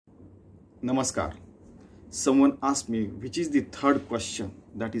Namaskar. Someone asked me which is the third question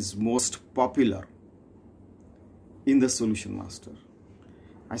that is most popular in the Solution Master.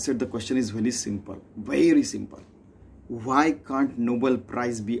 I said the question is very simple, very simple. Why can't Nobel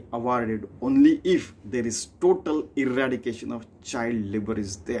Prize be awarded only if there is total eradication of child labor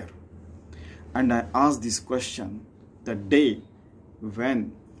is there? And I asked this question the day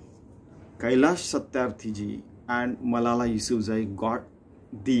when Kailash Satyarthi ji and Malala Yousafzai got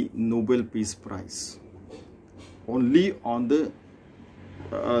the Nobel Peace Prize only on the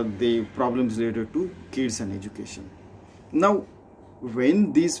problems related to kids and education. Now,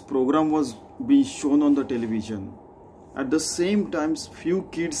 when this program was being shown on the television, at the same time, few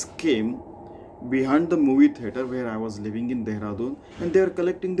kids came behind the movie theater where I was living in Dehradun, and they were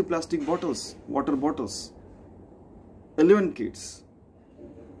collecting the plastic bottles, water bottles. 11 kids.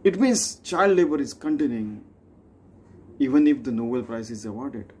 It means child labor is continuing even if the Nobel Prize is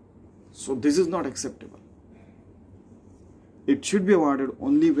awarded. So this is not acceptable. It should be awarded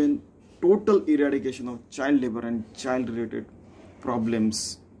only when total eradication of child labor and child related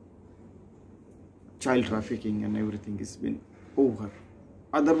problems, child trafficking and everything has been over.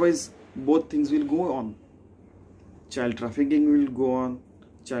 Otherwise, both things will go on. Child trafficking will go on,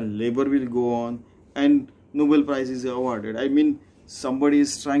 child labor will go on, and Nobel Prize is awarded. I mean, somebody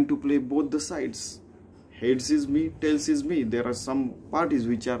is trying to play both the sides. Heads is me, tails is me. There are some parties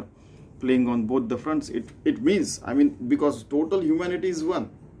which are playing on both the fronts. It means, I mean, because total humanity is one.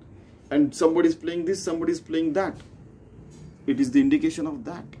 And somebody is playing this, somebody is playing that. It is the indication of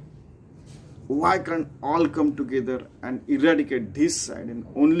that. Why can't all come together and eradicate this side and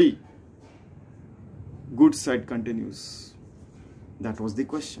only good side continues? That was the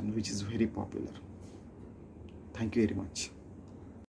question, which is very popular. Thank you very much.